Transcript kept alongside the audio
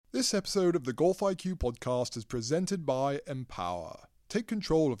This episode of the Golf IQ podcast is presented by Empower. Take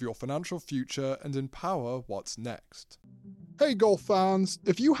control of your financial future and empower what's next. Hey golf fans,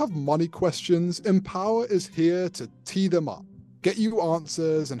 if you have money questions, Empower is here to tee them up, get you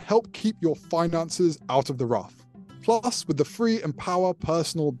answers, and help keep your finances out of the rough. Plus, with the free Empower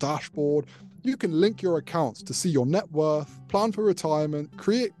personal dashboard, you can link your accounts to see your net worth, plan for retirement,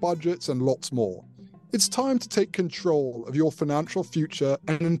 create budgets, and lots more. It's time to take control of your financial future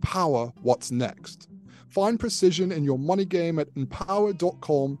and empower what's next. Find precision in your money game at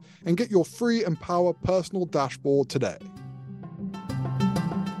empower.com and get your free Empower personal dashboard today.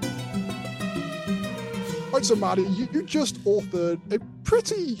 All right, so Maddi, you just authored a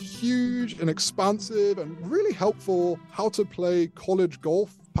pretty huge and expansive and really helpful how to play college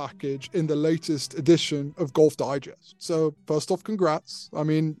golf package in the latest edition of Golf Digest. So first off, congrats. I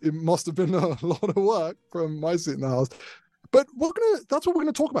mean, it must have been a lot of work from my seat in the house. But that's what we're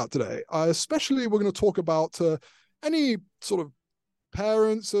going to talk about today. Especially we're going to talk about any sort of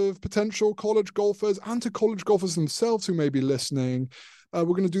parents of potential college golfers and to college golfers themselves who may be listening. We're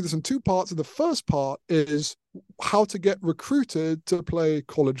going to do this in two parts. And the first part is how to get recruited to play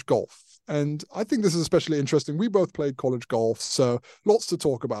college golf. And I think this is especially interesting. We both played college golf, so lots to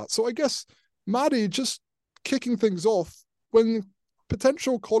talk about. So I guess, Maddi, just kicking things off, when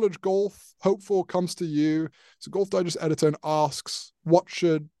potential college golf hopeful comes to you, so Golf Digest editor, and asks, what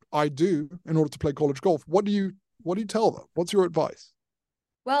should I do in order to play college golf? What do you tell them? What's your advice?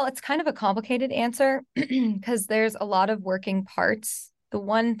 Well, it's kind of a complicated answer because there's a lot of working parts. The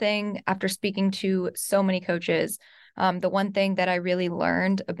one thing, after speaking to so many coaches, the one thing that I really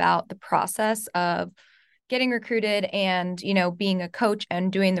learned about the process of getting recruited and, being a coach and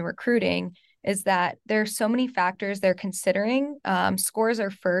doing the recruiting is that there's so many factors they're considering. Scores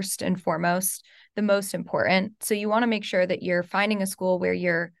are first and foremost the most important. So you want to make sure that you're finding a school where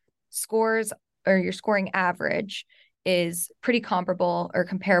your scores or your scoring average is pretty comparable or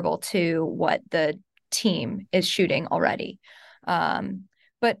comparable to what the team is shooting already.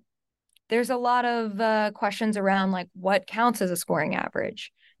 But there's a lot of questions around like what counts as a scoring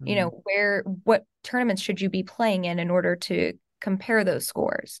average, what tournaments should you be playing in order to compare those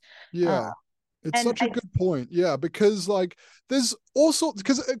scores? Yeah. It's such a good point. Yeah, because there's all sorts,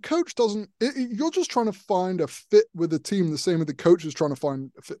 because a coach you're just trying to find a fit with the team the same way the coach is trying to find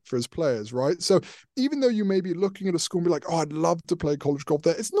a fit for his players, right? So even though you may be looking at a school and be like, oh, I'd love to play college golf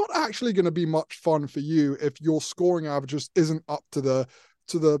there, it's not actually going to be much fun for you if your scoring average just isn't up to the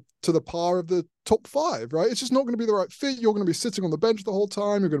par of the top five, right? It's just not going to be the right fit. You're going to be sitting on the bench the whole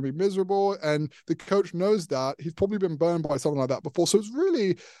time. You're going to be miserable. And the coach knows that. He's probably been burned by something like that before. So it's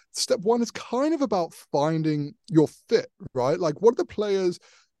really, step one is kind of about finding your fit, right? Like, what do the players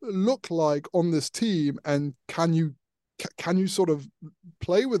look like on this team? And can you sort of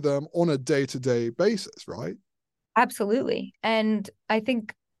play with them on a day-to-day basis, right? Absolutely. And I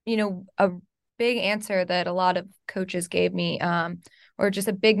think, a big answer that a lot of coaches gave me, or just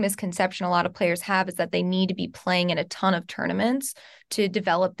a big misconception a lot of players have, is that they need to be playing in a ton of tournaments to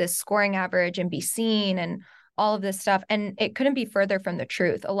develop this scoring average and be seen and all of this stuff. And it couldn't be further from the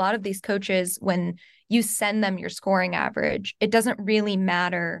truth. A lot of these coaches, when you send them your scoring average, it doesn't really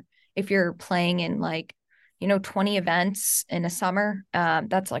matter if you're playing in 20 events in a summer.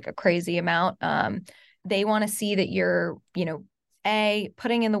 That's like a crazy amount. They want to see that you're,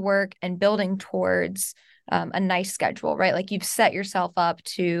 putting in the work and building towards a nice schedule, right? Like you've set yourself up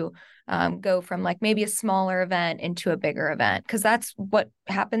to go from maybe a smaller event into a bigger event, because that's what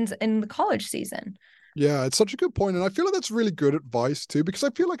happens in the college season. Yeah, it's such a good point. And I feel like that's really good advice too, because I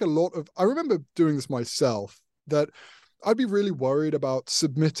feel like I remember doing this myself, that I'd be really worried about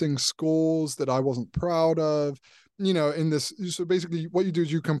submitting scores that I wasn't proud of, in this. So basically what you do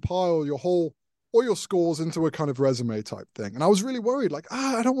is you compile all your scores into a kind of resume type thing. And I was really worried,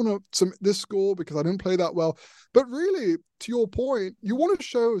 I don't want to submit this score because I didn't play that well. But really, to your point, you want to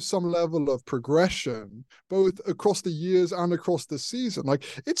show some level of progression, both across the years and across the season.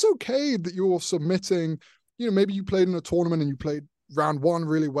 It's okay that you're submitting, maybe you played in a tournament and you played round one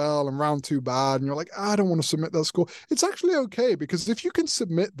really well and round two bad, and you're like, I don't want to submit that score. It's actually okay, because if you can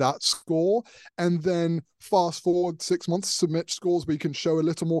submit that score and then fast forward 6 months, submit scores where you can show a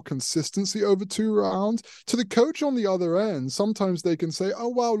little more consistency over 2 rounds, to the coach on the other end, sometimes they can say, oh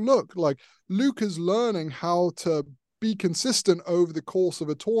wow, look, Luke is learning how to be consistent over the course of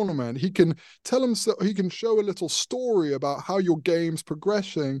a tournament. He can tell him, so he can show a little story about how your game's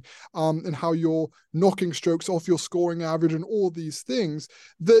progressing, and how you're knocking strokes off your scoring average and all these things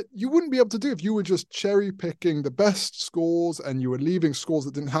that you wouldn't be able to do if you were just cherry picking the best scores and you were leaving scores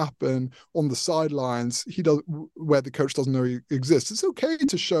that didn't happen on the sidelines. Where the coach doesn't know he exists. It's okay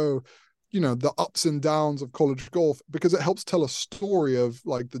to show, the ups and downs of college golf, because it helps tell a story of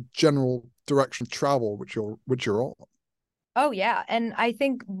like the general direction of travel which you're on. Oh yeah. And I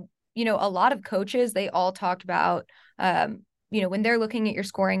think, a lot of coaches, they all talked about, when they're looking at your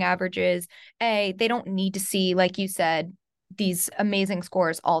scoring averages, they don't need to see, like you said, these amazing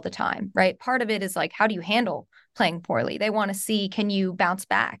scores all the time, right? Part of it is like, how do you handle playing poorly? They want to see, can you bounce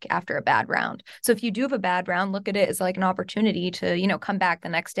back after a bad round? So if you do have a bad round, look at it as like an opportunity to, come back the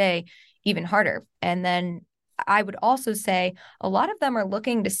next day even harder. And then I would also say a lot of them are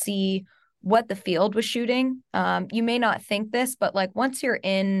looking to see what the field was shooting. You may not think this, but like once you're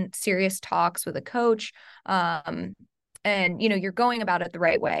in serious talks with a coach, and you're going about it the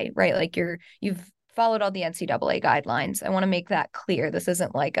right way, right? Like you've followed all the NCAA guidelines. I want to make that clear. This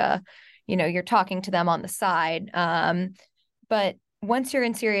isn't like you're talking to them on the side. But once you're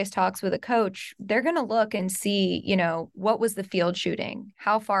in serious talks with a coach, they're going to look and see, what was the field shooting?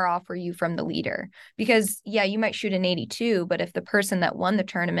 How far off were you from the leader? Because yeah, you might shoot an 82, but if the person that won the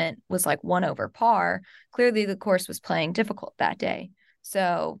tournament was like 1 over par, clearly the course was playing difficult that day.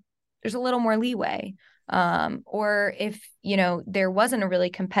 So there's a little more leeway. Or if, there wasn't a really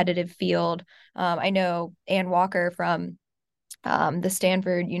competitive field. I know Ann Walker from the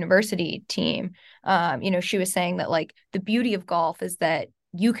Stanford University team, she was saying that like the beauty of golf is that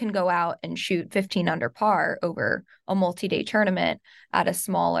you can go out and shoot 15 under par over a multi-day tournament at a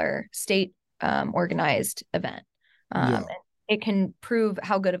smaller state organized event. Yeah. It can prove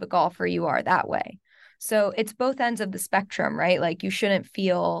how good of a golfer you are that way. So it's both ends of the spectrum, right? Like you shouldn't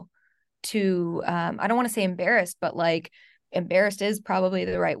feel too, I don't want to say embarrassed, but like embarrassed is probably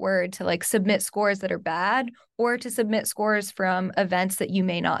the right word, to like submit scores that are bad, or to submit scores from events that you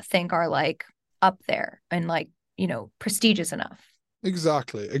may not think are like up there and like, prestigious enough.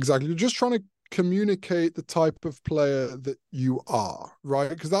 Exactly. You're just trying to communicate the type of player that you are, right?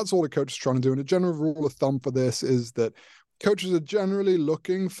 Because that's all a coach is trying to do. And a general rule of thumb for this is that coaches are generally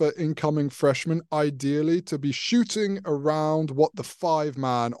looking for incoming freshmen, ideally, to be shooting around what the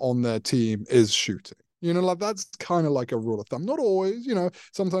 5-man on their team is shooting. Like that's kind of like a rule of thumb. Not always,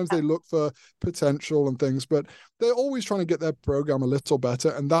 sometimes they look for potential and things, but they're always trying to get their program a little better.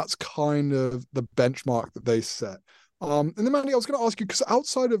 And that's kind of the benchmark that they set. And then, Mandy, I was going to ask you, because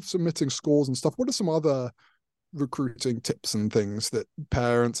outside of submitting scores and stuff, what are some other recruiting tips and things that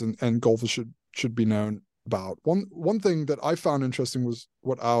parents and golfers should be known about? One thing that I found interesting was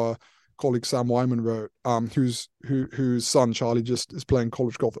what our colleague Sam Wyman wrote, whose son Charlie just is playing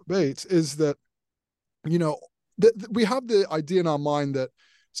college golf at Bates, is that we have the idea in our mind that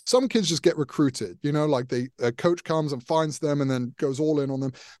some kids just get recruited, like a coach comes and finds them and then goes all in on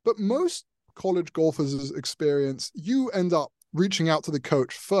them. But most college golfers' experience, you end up reaching out to the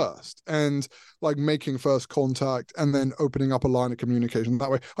coach first and like making first contact and then opening up a line of communication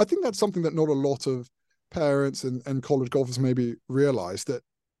that way. I think that's something that not a lot of parents and college golfers maybe realize, that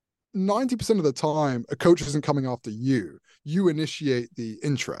 90% of the time a coach isn't coming after you. You initiate the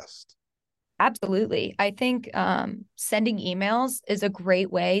interest. Absolutely. I think sending emails is a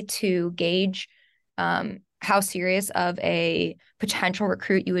great way to gauge how serious of a potential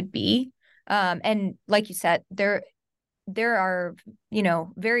recruit you would be. And like you said, there are,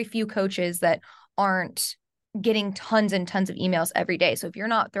 very few coaches that aren't getting tons and tons of emails every day. So if you're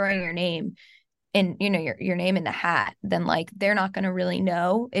not throwing your name in, your name in the hat, then like they're not going to really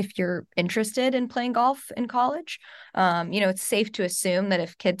know if you're interested in playing golf in college. It's safe to assume that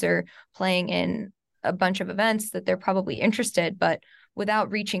if kids are playing in a bunch of events that they're probably interested, but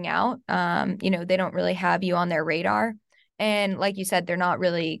without reaching out, they don't really have you on their radar. And like you said, they're not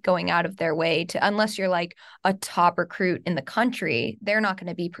really going out of their way to, unless you're like a top recruit in the country, they're not going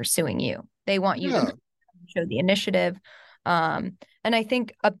to be pursuing you. They want you to show the initiative. And I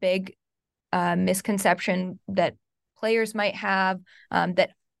think a big misconception that players might have,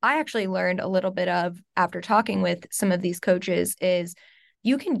 that I actually learned a little bit of after talking with some of these coaches, is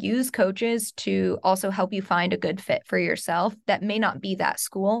you can use coaches to also help you find a good fit for yourself that may not be that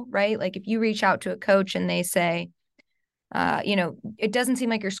school, right? Like if you reach out to a coach and they say, it doesn't seem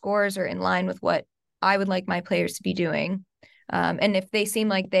like your scores are in line with what I would like my players to be doing. And if they seem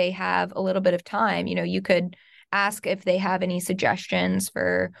like they have a little bit of time, you could ask if they have any suggestions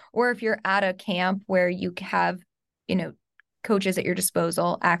for, or if you're at a camp where you have, coaches at your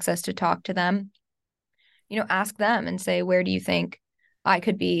disposal, access to talk to them. ask them and say, where do you think I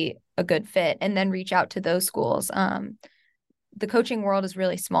could be a good fit? And then reach out to those schools. The coaching world is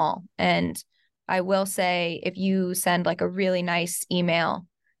really small. And I will say, if you send like a really nice email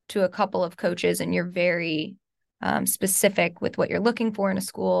to a couple of coaches and you're very specific with what you're looking for in a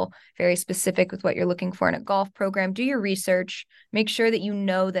school, very specific with what you're looking for in a golf program, do your research, make sure that you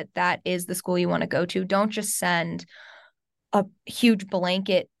know that that is the school you want to go to. Don't just send a huge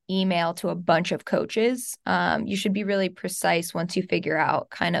blanket email to a bunch of coaches. You should be really precise once you figure out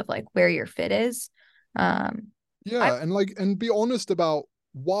kind of like where your fit is. Yeah, and be honest about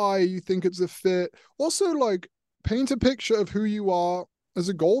why you think it's a fit. Also, like, paint a picture of who you are as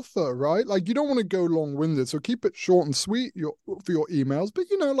a golfer, right? Like, you don't want to go long-winded, so keep it short and sweet for your emails, but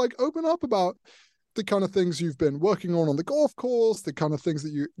like, open up about the kind of things you've been working on the golf course, the kind of things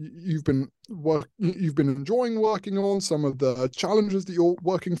that you've been enjoying working on, some of the challenges that you're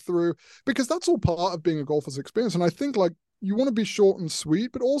working through, because that's all part of being a golfer's experience. And I think, like, you want to be short and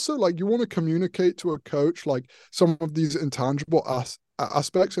sweet, but also, like, you want to communicate to a coach like some of these intangible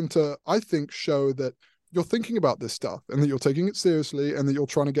aspects, and to, I think, show that you're thinking about this stuff and that you're taking it seriously and that you're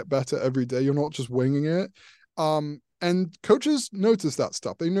trying to get better every day. You're not just winging it. And coaches notice that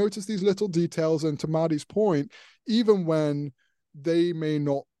stuff. They notice these little details. And to Maddi's point, even when they may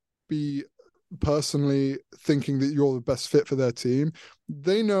not be personally thinking that you're the best fit for their team,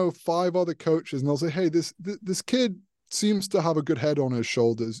 they know 5 other coaches and they'll say, hey, this kid seems to have a good head on his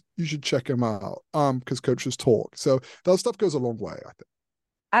shoulders. You should check him out. Because coaches talk. So that stuff goes a long way, I think.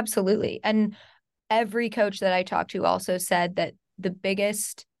 Absolutely. And every coach that I talked to also said that the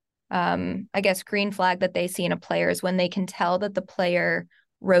biggest, I guess, green flag that they see in a player is when they can tell that the player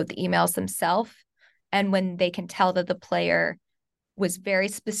wrote the emails themselves, and when they can tell that the player was very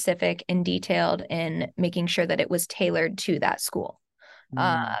specific and detailed in making sure that it was tailored to that school.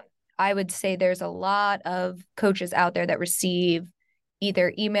 I would say there's a lot of coaches out there that receive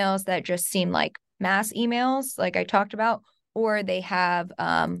either emails that just seem like mass emails, like I talked about, or they have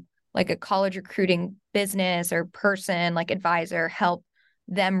like a college recruiting business or person, like advisor, help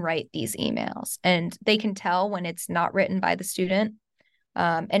them write these emails. And they can tell when it's not written by the student.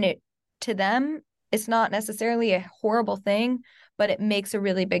 And it, to them, it's not necessarily a horrible thing, but it makes a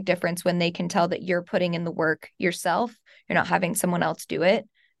really big difference when they can tell that you're putting in the work yourself. You're not having someone else do it,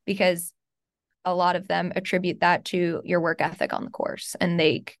 because a lot of them attribute that to your work ethic on the course. And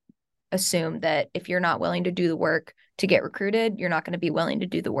they assume that if you're not willing to do the work to get recruited, you're not going to be willing to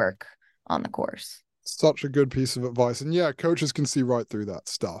do the work on the course. Such a good piece of advice. And yeah, coaches can see right through that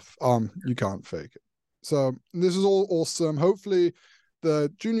stuff. You can't fake it. So this is all awesome. Hopefully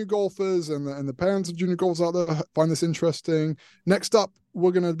the junior golfers and the parents of junior golfers out there find this interesting. Next up,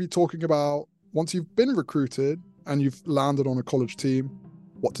 we're going to be talking about, once you've been recruited and you've landed on a college team,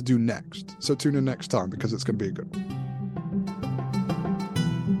 what to do next. So tune in next time, because it's going to be a good one.